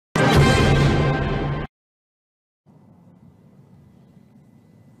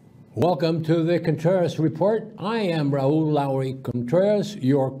Welcome to the Contreras Report. I am Raul Lowry Contreras,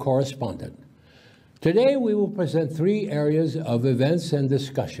 your correspondent. Today we will present three areas of events and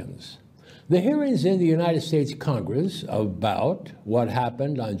discussions. The hearings in the United States Congress about what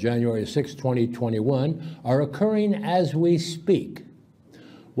happened on January 6, 2021 are occurring as we speak.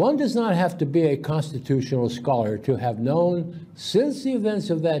 One does not have to be a constitutional scholar to have known since the events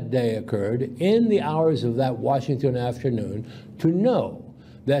of that day occurred in the hours of that Washington afternoon to know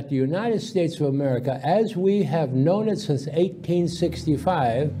that the United States of America, as we have known it since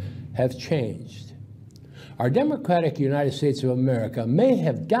 1865, have changed. Our democratic United States of America may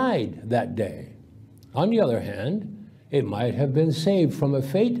have died that day. On the other hand, it might have been saved from a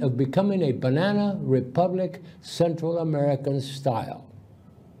fate of becoming a banana republic Central American style.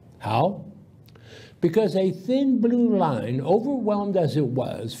 How? Because a thin blue line, overwhelmed as it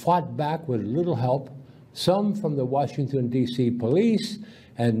was, fought back with little help, some from the Washington, D.C. police,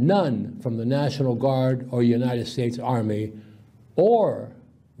 and none from the National Guard or United States Army or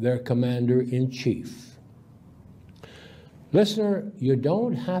their commander-in-chief. Listener, you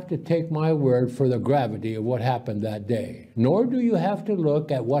don't have to take my word for the gravity of what happened that day, nor do you have to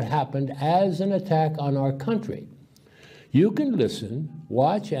look at what happened as an attack on our country. You can listen,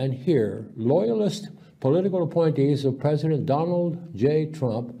 watch, and hear loyalist political appointees of President Donald J.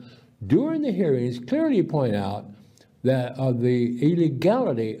 Trump during the hearings clearly point out that of the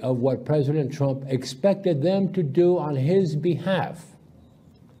illegality of what President Trump expected them to do on his behalf.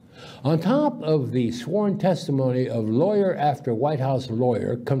 On top of the sworn testimony of lawyer after White House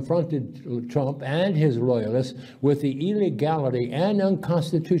lawyer confronted Trump and his loyalists with the illegality and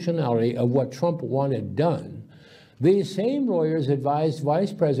unconstitutionality of what Trump wanted done, these same lawyers advised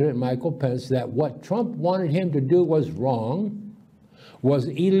Vice President Michael Pence that what Trump wanted him to do was wrong, was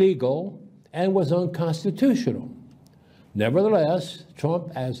illegal, and was unconstitutional. Nevertheless,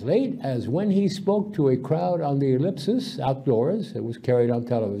 Trump, as late as when he spoke to a crowd on the ellipsis outdoors, it was carried on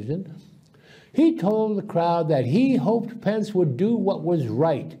television, he told the crowd that he hoped Pence would do what was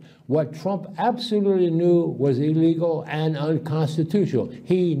right, what Trump absolutely knew was illegal and unconstitutional.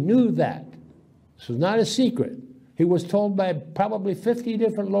 He knew that. This was not a secret. He was told by probably 50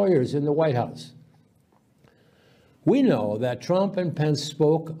 different lawyers in the White House. We know that Trump and Pence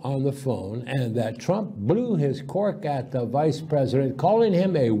spoke on the phone and that Trump blew his cork at the vice president, calling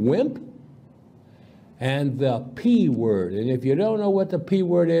him a wimp and the P word. And if you don't know what the P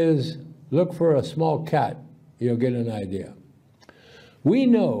word is, look for a small cat. You'll get an idea. We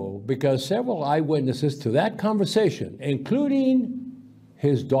know because several eyewitnesses to that conversation, including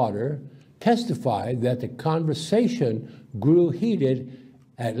his daughter, testified that the conversation grew heated,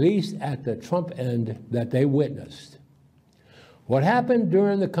 at least at the Trump end that they witnessed. What happened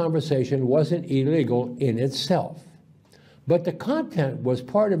during the conversation wasn't illegal in itself, but the content was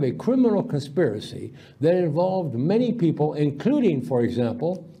part of a criminal conspiracy that involved many people, including, for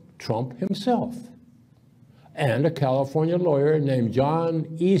example, Trump himself, and a California lawyer named John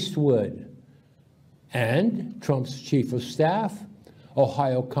Eastwood, and Trump's chief of staff,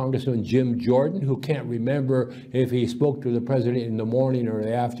 Ohio Congressman Jim Jordan, who can't remember if he spoke to the president in the morning or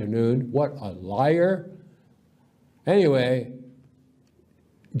the afternoon. What a liar. Anyway,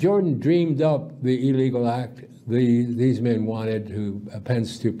 Jordan dreamed up the illegal act these men wanted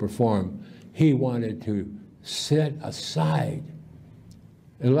Pence to perform. He wanted to set aside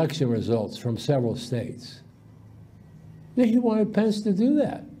election results from several states. He wanted Pence to do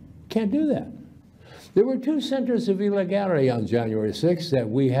that. Can't do that. There were two centers of illegality on January 6th that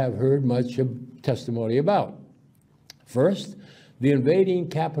we have heard much of testimony about. First, the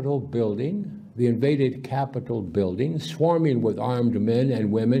invaded Capitol building, swarming with armed men and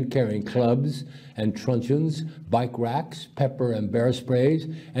women carrying clubs and truncheons, bike racks, pepper and bear sprays,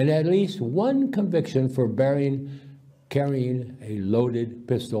 and at least one conviction for carrying a loaded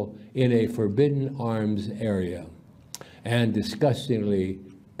pistol in a forbidden arms area, and disgustingly,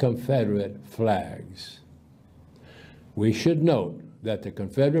 Confederate flags. We should note that the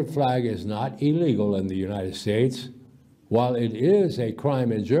Confederate flag is not illegal in the United States, while it is a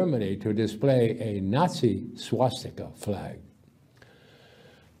crime in Germany to display a Nazi swastika flag.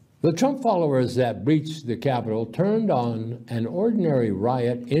 The Trump followers that breached the Capitol turned on an ordinary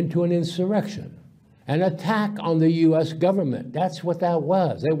riot into an insurrection, an attack on the U.S. government. That's what that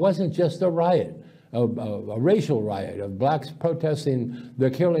was. It wasn't just a riot. A racial riot of blacks protesting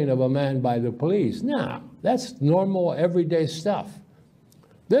the killing of a man by the police. No, that's normal, everyday stuff.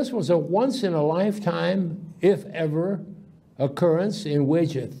 This was a once-in-a-lifetime, if ever, occurrence in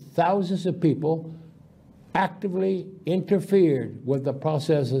which thousands of people actively interfered with the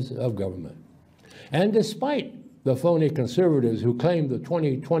processes of government. And despite the phony conservatives who claim the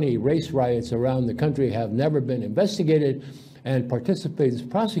 2020 race riots around the country have never been investigated and participants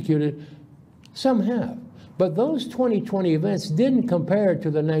prosecuted, some have. But those 2020 events didn't compare to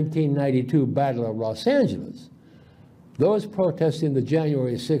the 1992 Battle of Los Angeles. Those protesting the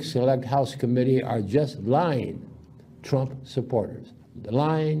January 6th Select House Committee are just lying Trump supporters.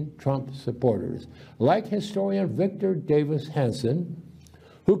 Lying Trump supporters, like historian Victor Davis Hanson,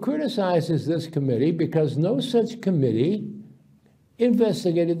 who criticizes this committee because no such committee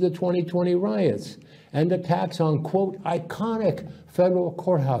investigated the 2020 riots and attacks on, quote, iconic federal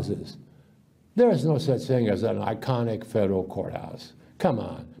courthouses. There is no such thing as an iconic federal courthouse. Come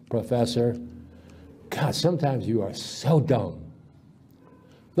on, Professor. God, sometimes you are so dumb.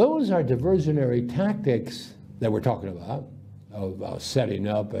 Those are diversionary tactics that we're talking about, of setting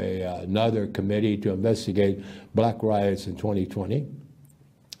up another committee to investigate black riots in 2020.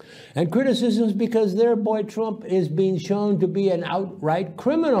 And criticisms because their boy Trump is being shown to be an outright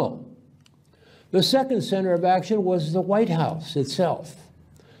criminal. The second center of action was the White House itself.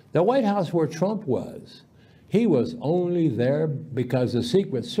 The White House where Trump was. He was only there because the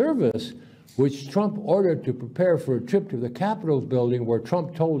Secret Service, which Trump ordered to prepare for a trip to the Capitol building where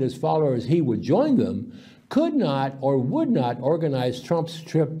Trump told his followers he would join them, could not or would not organize Trump's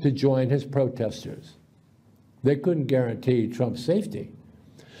trip to join his protesters. They couldn't guarantee Trump's safety.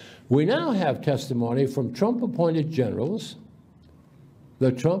 We now have testimony from Trump-appointed generals,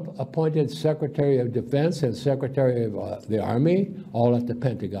 the Trump-appointed Secretary of Defense and Secretary of the Army, all at the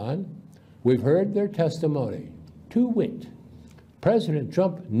Pentagon. We've heard their testimony. To wit, President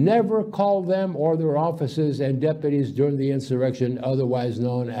Trump never called them or their offices and deputies during the insurrection, otherwise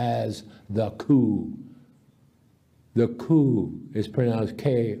known as the coup. The coup is pronounced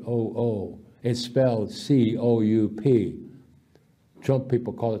K-O-O. It's spelled C-O-U-P. Trump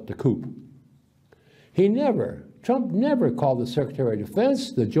people call it the coup. Trump never called the Secretary of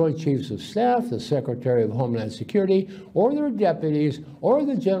Defense, the Joint Chiefs of Staff, the Secretary of Homeland Security, or their deputies, or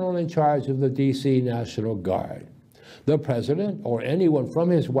the general in charge of the D.C. National Guard. The president or anyone from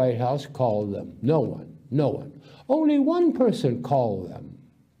his White House called them. No one, no one. Only one person called them.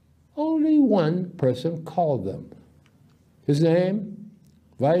 Only one person called them. His name,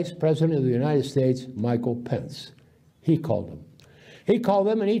 Vice President of the United States, Michael Pence. He called them. He called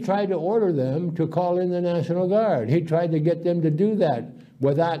them and he tried to order them to call in the National Guard. He tried to get them to do that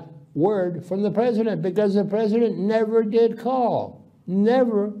without word from the president because the president never did call,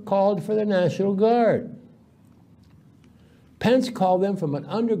 never called for the National Guard. Pence called them from an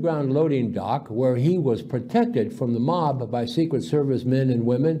underground loading dock where he was protected from the mob by Secret Service men and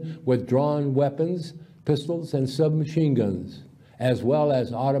women with drawn weapons, pistols, and submachine guns, as well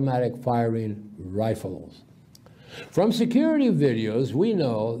as automatic firing rifles. From security videos, we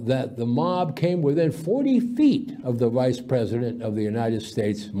know that the mob came within 40 feet of the Vice President of the United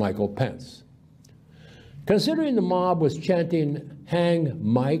States, Michael Pence. Considering the mob was chanting, "Hang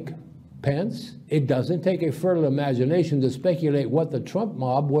Mike Pence," it doesn't take a fertile imagination to speculate what the Trump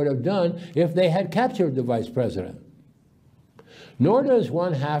mob would have done if they had captured the Vice President. Nor does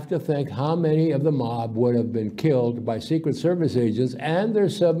one have to think how many of the mob would have been killed by Secret Service agents and their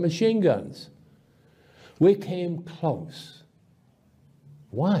submachine guns. We came close.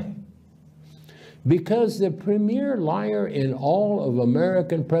 Why? Because the premier liar in all of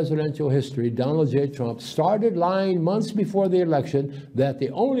American presidential history, Donald J. Trump, started lying months before the election that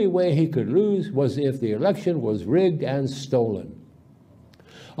the only way he could lose was if the election was rigged and stolen.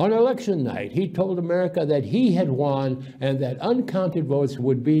 On election night, he told America that he had won and that uncounted votes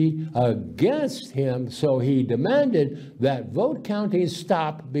would be against him, so he demanded that vote counting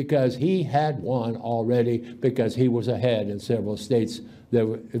stop because he had won already, because he was ahead in several states that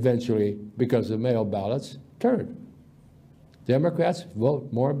were eventually, because of mail ballots, turned. Democrats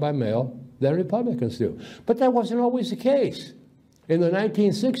vote more by mail than Republicans do. But that wasn't always the case. In the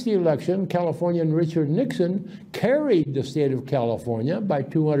 1960 election, Californian Richard Nixon carried the state of California by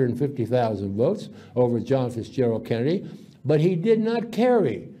 250,000 votes over John Fitzgerald Kennedy, but he did not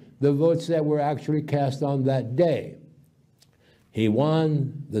carry the votes that were actually cast on that day. He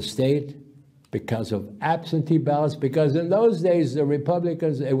won the state because of absentee ballots, because in those days, the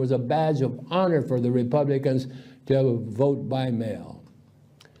Republicans, it was a badge of honor for the Republicans to vote by mail.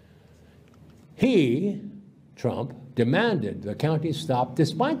 He, Trump, demanded the counting stop,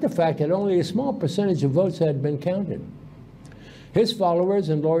 despite the fact that only a small percentage of votes had been counted. His followers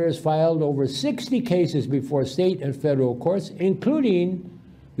and lawyers filed over 60 cases before state and federal courts, including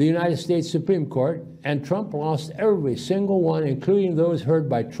the United States Supreme Court, and Trump lost every single one, including those heard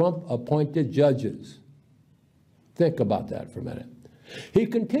by Trump-appointed judges. Think about that for a minute. He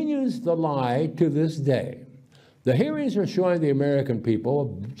continues the lie to this day. The hearings are showing the American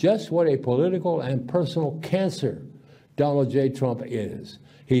people just what a political and personal cancer Donald J. Trump is.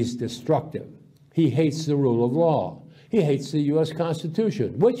 He's destructive. He hates the rule of law. He hates the U.S.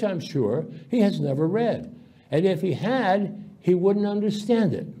 Constitution, which I'm sure he has never read. And if he had, he wouldn't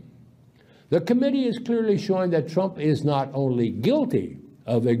understand it. The committee is clearly showing that Trump is not only guilty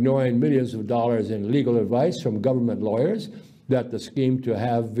of ignoring millions of dollars in legal advice from government lawyers, that the scheme to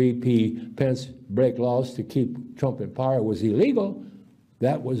have VP Pence break laws to keep Trump in power was illegal.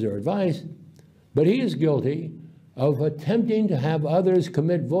 That was their advice. But he is guilty of attempting to have others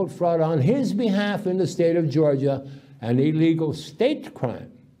commit vote fraud on his behalf in the state of Georgia, an illegal state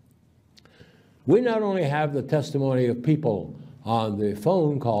crime. We not only have the testimony of people on the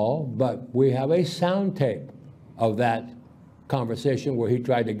phone call, but we have a sound tape of that conversation where he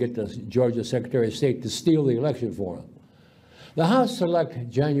tried to get the Georgia Secretary of State to steal the election for him. The House Select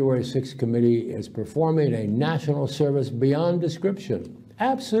January 6th Committee is performing a national service beyond description,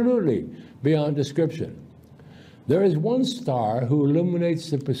 absolutely beyond description. There is one star who illuminates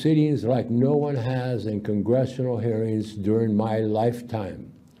the proceedings like no one has in congressional hearings during my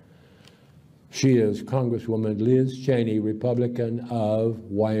lifetime. She is Congresswoman Liz Cheney, Republican of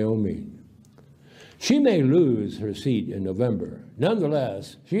Wyoming. She may lose her seat in November.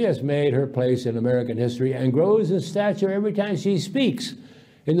 Nonetheless, she has made her place in American history and grows in stature every time she speaks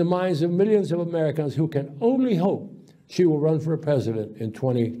in the minds of millions of Americans who can only hope she will run for president in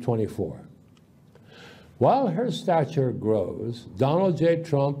 2024. While her stature grows, Donald J.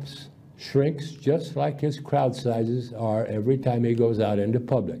 Trump shrinks just like his crowd sizes are every time he goes out into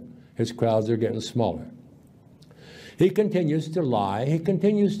public. His crowds are getting smaller. He continues to lie. He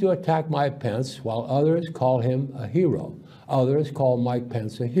continues to attack Mike Pence while others call him a hero. Others call Mike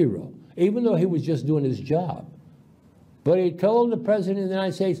Pence a hero, even though he was just doing his job. But he told the President of the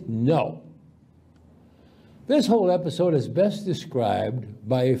United States, no. This whole episode is best described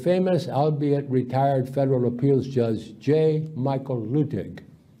by a famous, albeit retired federal appeals judge, J. Michael Luttig,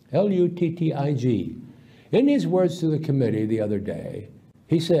 L-U-T-T-I-G. In his words to the committee the other day,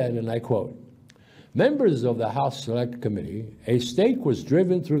 he said, and I quote, "Members of the House Select Committee, a stake was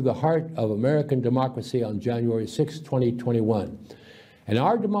driven through the heart of American democracy on January 6, 2021, and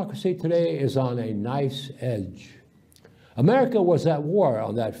our democracy today is on a knife's edge. America was at war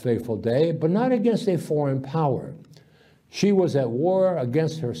on that fateful day, but not against a foreign power. She was at war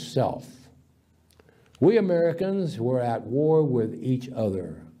against herself. We Americans were at war with each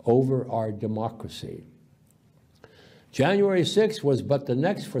other over our democracy. January 6th was but the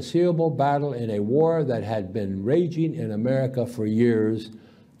next foreseeable battle in a war that had been raging in America for years.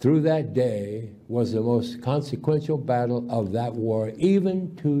 Through that day was the most consequential battle of that war,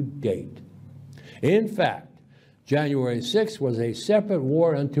 even to date. In fact, January 6th was a separate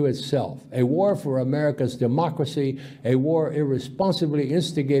war unto itself, a war for America's democracy, a war irresponsibly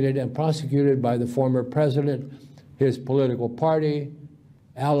instigated and prosecuted by the former president, his political party,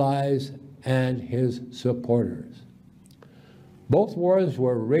 allies, and his supporters. Both wars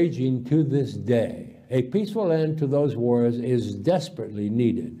were raging to this day. A peaceful end to those wars is desperately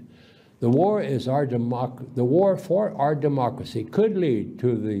needed. The war for our democracy could lead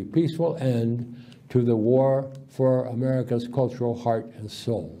to the peaceful end to the war for America's cultural heart and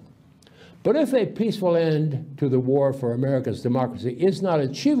soul. But if a peaceful end to the war for America's democracy is not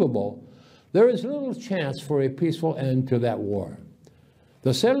achievable, there is little chance for a peaceful end to that war.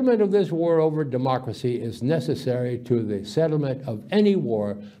 The settlement of this war over democracy is necessary to the settlement of any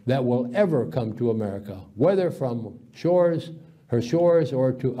war that will ever come to America, whether from her shores,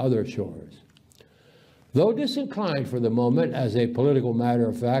 or to other shores. Though disinclined for the moment as a political matter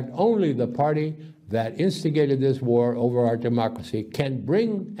of fact, only the party that instigated this war over our democracy can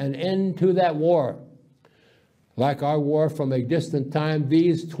bring an end to that war. Like our war from a distant time,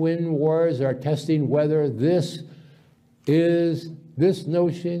 these twin wars are testing whether this nation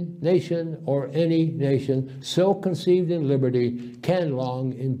or any nation so conceived in liberty can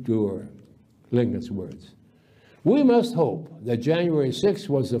long endure. Lincoln's words. We must hope that January 6th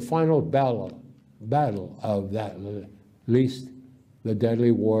was the final battle of that least the deadly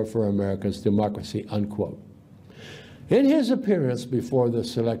war for America's democracy, unquote. In his appearance before the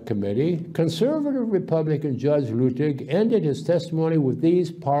Select Committee, conservative Republican Judge Luttig ended his testimony with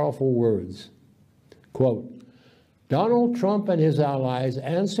these powerful words, quote, "Donald Trump and his allies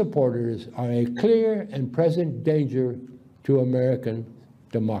and supporters are a clear and present danger to American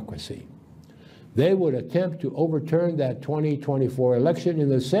democracy. They would attempt to overturn that 2024 election in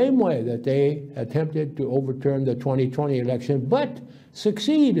the same way that they attempted to overturn the 2020 election, but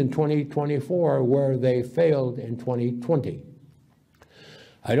succeed in 2024 where they failed in 2020.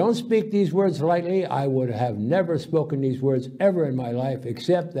 I don't speak these words lightly. I would have never spoken these words ever in my life,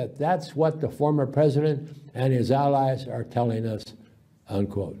 except that that's what the former president and his allies are telling us,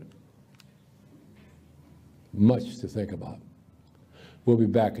 unquote. Much to think about. We'll be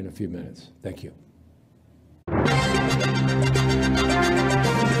back in a few minutes. Thank you.